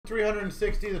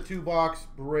360, the 2-box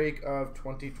break of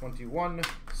 2021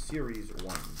 Series 1.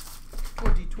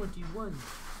 2021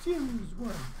 Series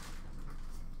 1.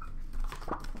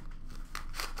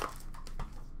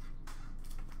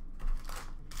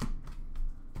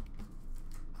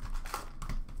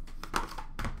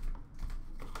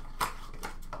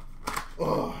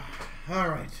 Oh, all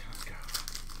right, let's go.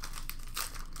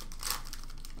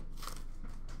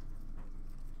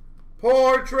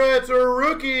 Portraits or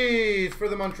rookies for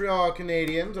the Montreal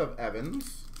Canadiens of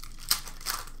Evans.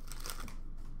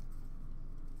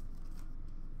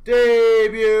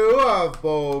 Debut of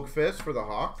Boguefist for the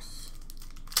Hawks.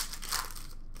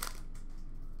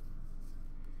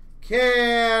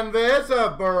 Canvas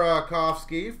of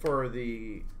Burakovsky for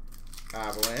the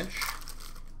Avalanche.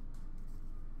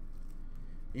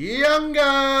 Young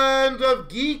Guns of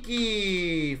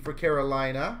Geeky for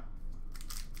Carolina.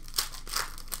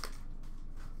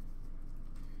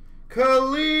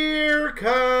 Clear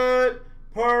Cut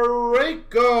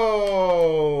Parayko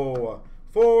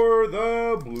for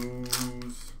the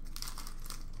Blues.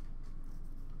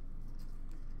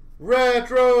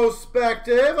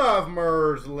 Retrospective of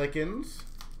Merzlikins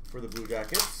for the Blue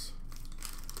Jackets.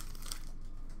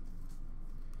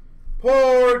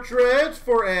 Portraits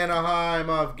for Anaheim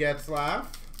of Getzlaf.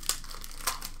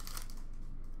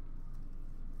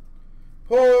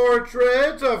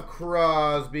 Portrait of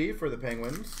Crosby for the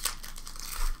Penguins.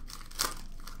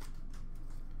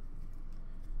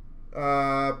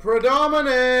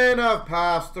 Predominant of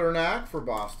Pasternak for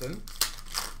Boston.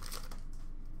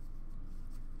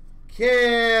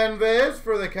 Canvas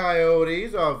for the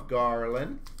Coyotes of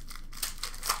Garland.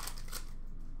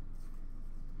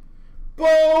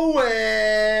 Bowen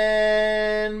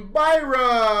Byram.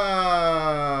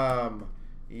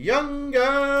 Young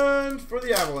Guns for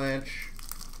the Avalanche.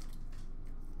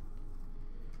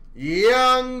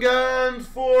 Young Guns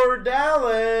for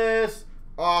Dallas.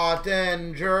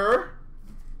 Ottinger.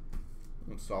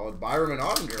 Solid Byram and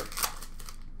Ottinger.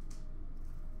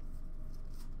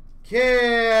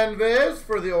 Canvas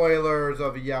for the Oilers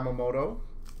of Yamamoto.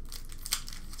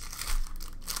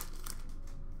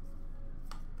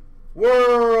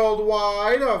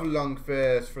 Worldwide of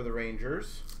Lundqvist for the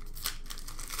Rangers.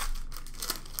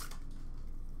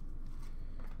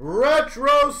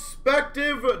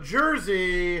 Retrospective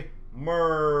jersey,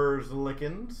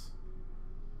 Merzlikins.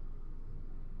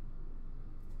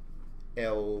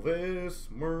 Elvis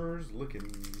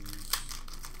Merzlikins.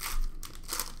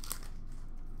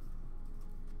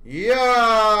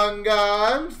 Young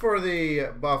Guns for the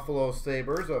Buffalo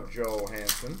Sabres of Joe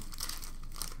Hansen.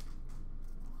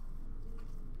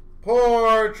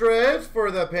 Portraits for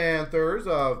the Panthers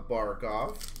of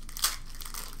Barkov.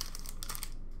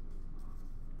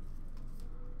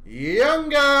 Young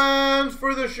Guns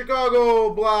for the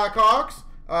Chicago Blackhawks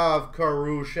of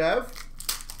Khrushchev.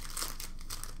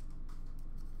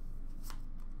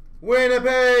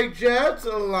 Winnipeg Jets,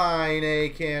 Line A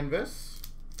canvas.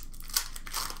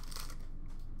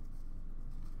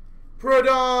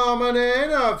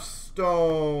 Predominant of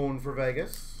Stone for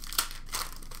Vegas.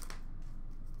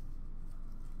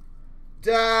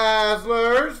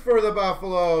 Dazzlers for the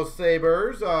Buffalo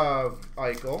Sabres of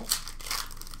Eichel.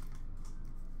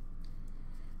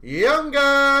 Young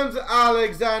Guns,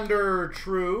 Alexander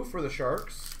True for the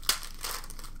Sharks.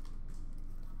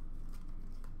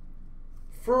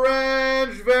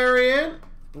 French variant,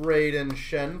 Braden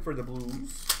Shen for the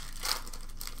Blues.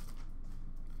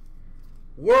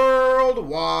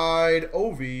 Worldwide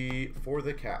OV for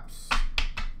the Caps.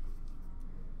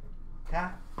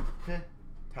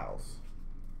 Capitals.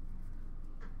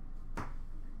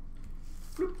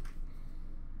 Bloop.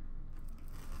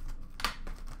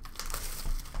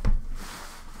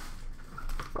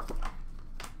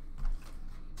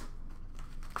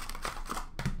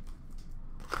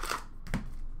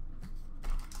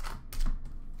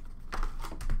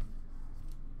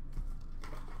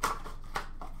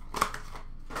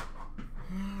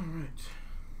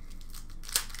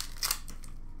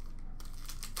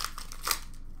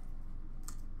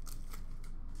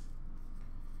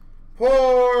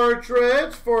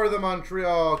 Portraits for the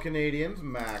Montreal Canadiens,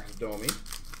 Max Domi.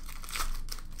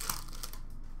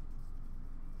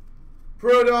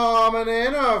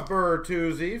 Predominant of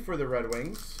Bertuzzi for the Red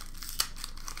Wings.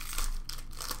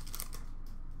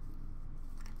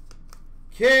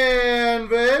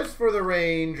 Canvas for the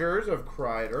Rangers of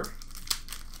Kreider.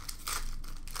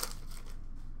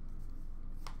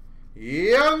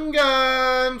 Young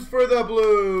Guns for the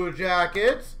Blue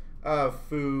Jackets of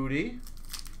Foodie.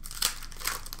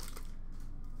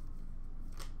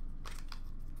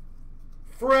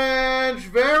 French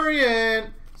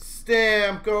variant,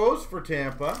 Stamkos for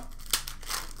Tampa.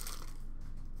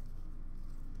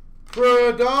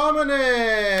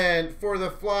 Predominant for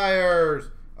the Flyers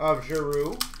of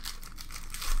Giroux.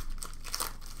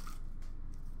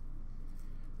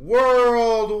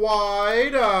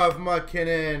 Worldwide of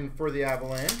McKinnon for the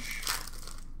Avalanche.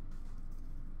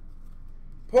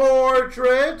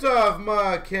 Portrait of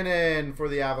McKinnon for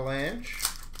the Avalanche.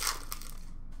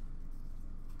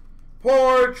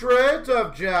 Portrait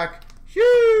of Jack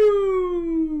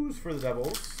Hughes for the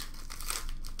Devils.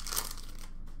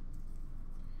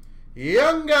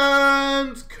 Young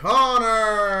Guns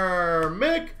Connor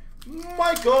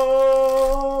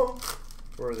McMichael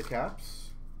for the Caps.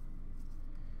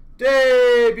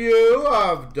 Debut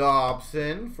of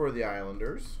Dobson for the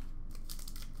Islanders.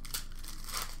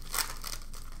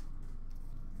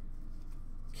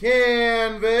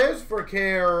 Canvas for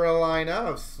Carolina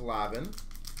of Slavin.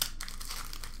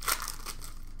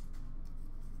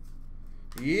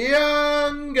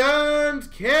 Young Guns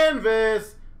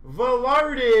Canvas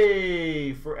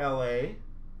Velarde for LA.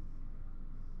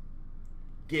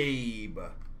 Gabe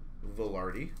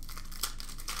Velarde.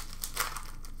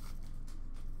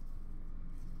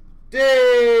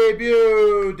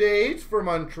 Debut dates for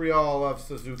Montreal of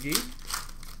Suzuki.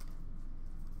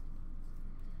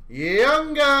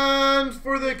 Young Guns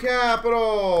for the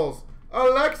Capitals,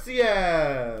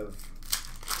 Alexiev.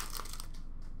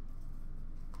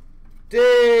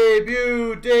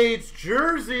 Debut dates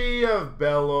jersey of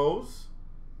Bellows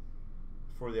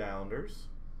for the Islanders.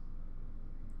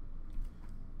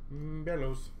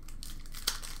 Bellows.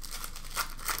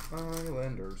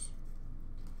 Islanders.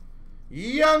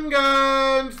 Young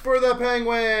Guns for the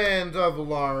Penguins of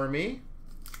Larmy.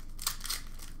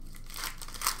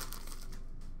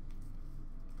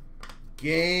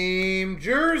 Game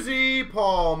jersey,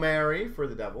 Paul Mary for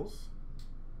the Devils.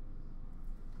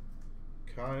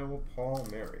 Kyle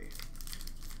Palmieri.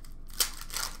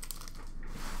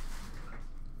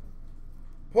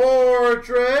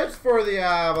 Portraits for the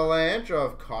Avalanche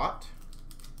of Cott.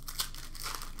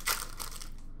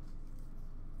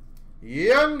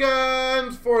 Young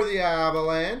Guns for the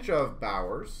Avalanche of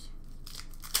Bowers.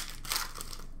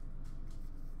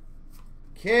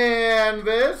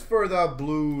 Canvas for the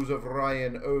Blues of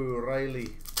Ryan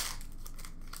O'Reilly.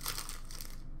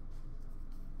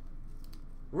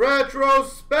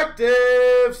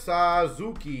 Retrospective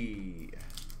Suzuki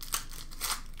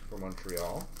for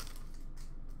Montreal.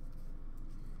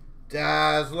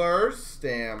 Dazzlers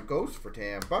Stamkos for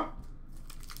Tampa.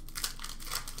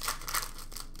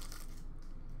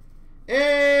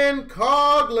 And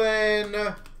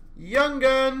Coughlin Young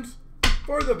Guns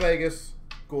for the Vegas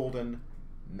Golden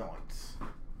Knights.